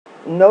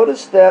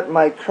Notice that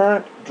my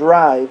current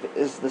drive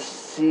is the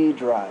C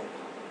drive.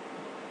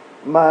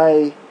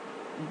 My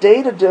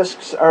data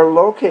disks are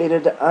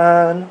located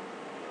on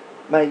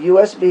my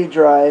USB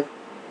drive,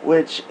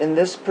 which in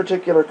this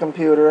particular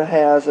computer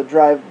has a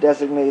drive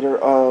designator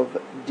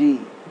of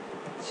D.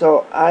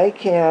 So I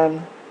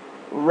can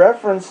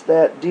reference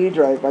that D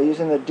drive by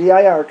using the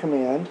dir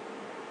command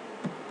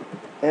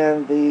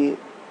and the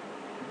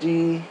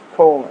D:.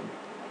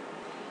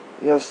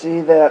 You'll see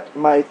that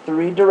my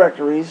three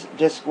directories,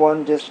 disk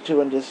 1, disk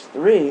 2, and disk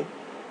 3,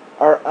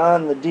 are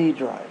on the D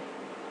drive.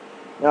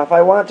 Now if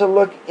I want to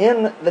look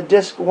in the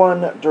disk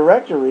 1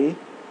 directory,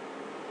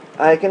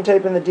 I can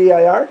type in the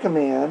dir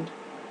command,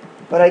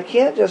 but I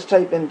can't just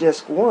type in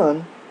disk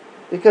 1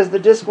 because the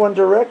disk 1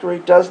 directory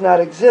does not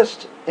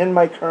exist in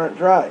my current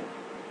drive.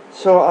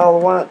 So I'll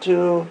want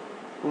to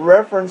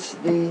reference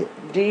the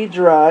D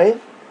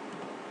drive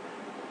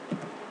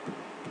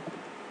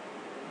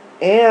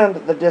and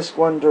the disk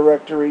 1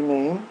 directory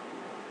name,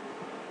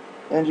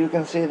 and you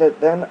can see that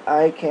then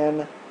I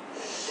can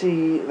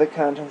see the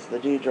contents of the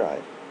D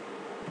drive.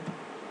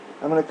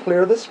 I'm going to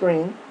clear the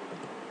screen.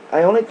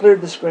 I only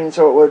cleared the screen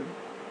so it would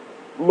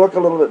look a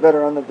little bit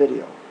better on the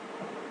video.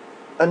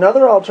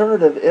 Another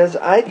alternative is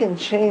I can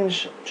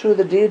change to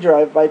the D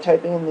drive by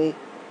typing in the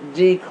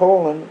D:,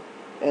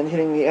 and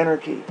hitting the enter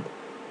key.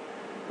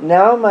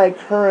 Now my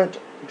current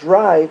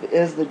drive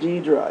is the D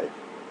drive.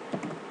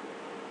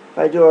 If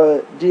I do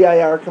a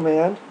dir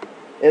command,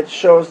 it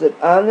shows that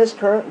on this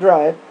current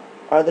drive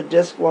are the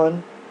disk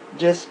 1,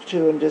 disk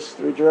 2, and disk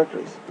 3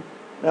 directories.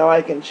 Now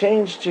I can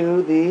change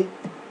to the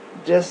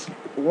disk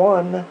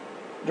 1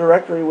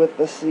 directory with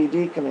the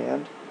cd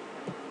command,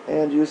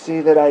 and you see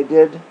that I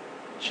did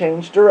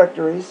change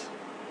directories.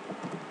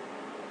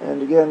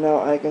 And again, now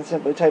I can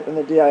simply type in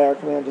the dir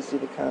command to see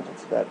the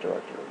contents of that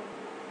directory.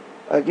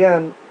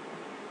 Again,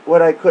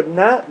 what I could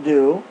not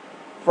do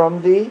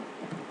from the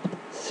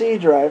C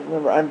drive,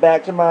 remember I'm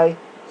back to my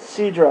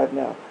C drive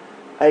now.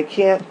 I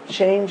can't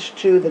change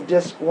to the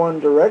disk 1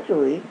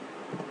 directory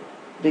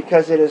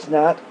because it is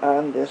not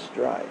on this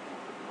drive.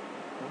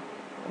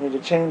 I need to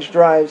change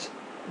drives,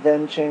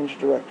 then change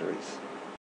directories.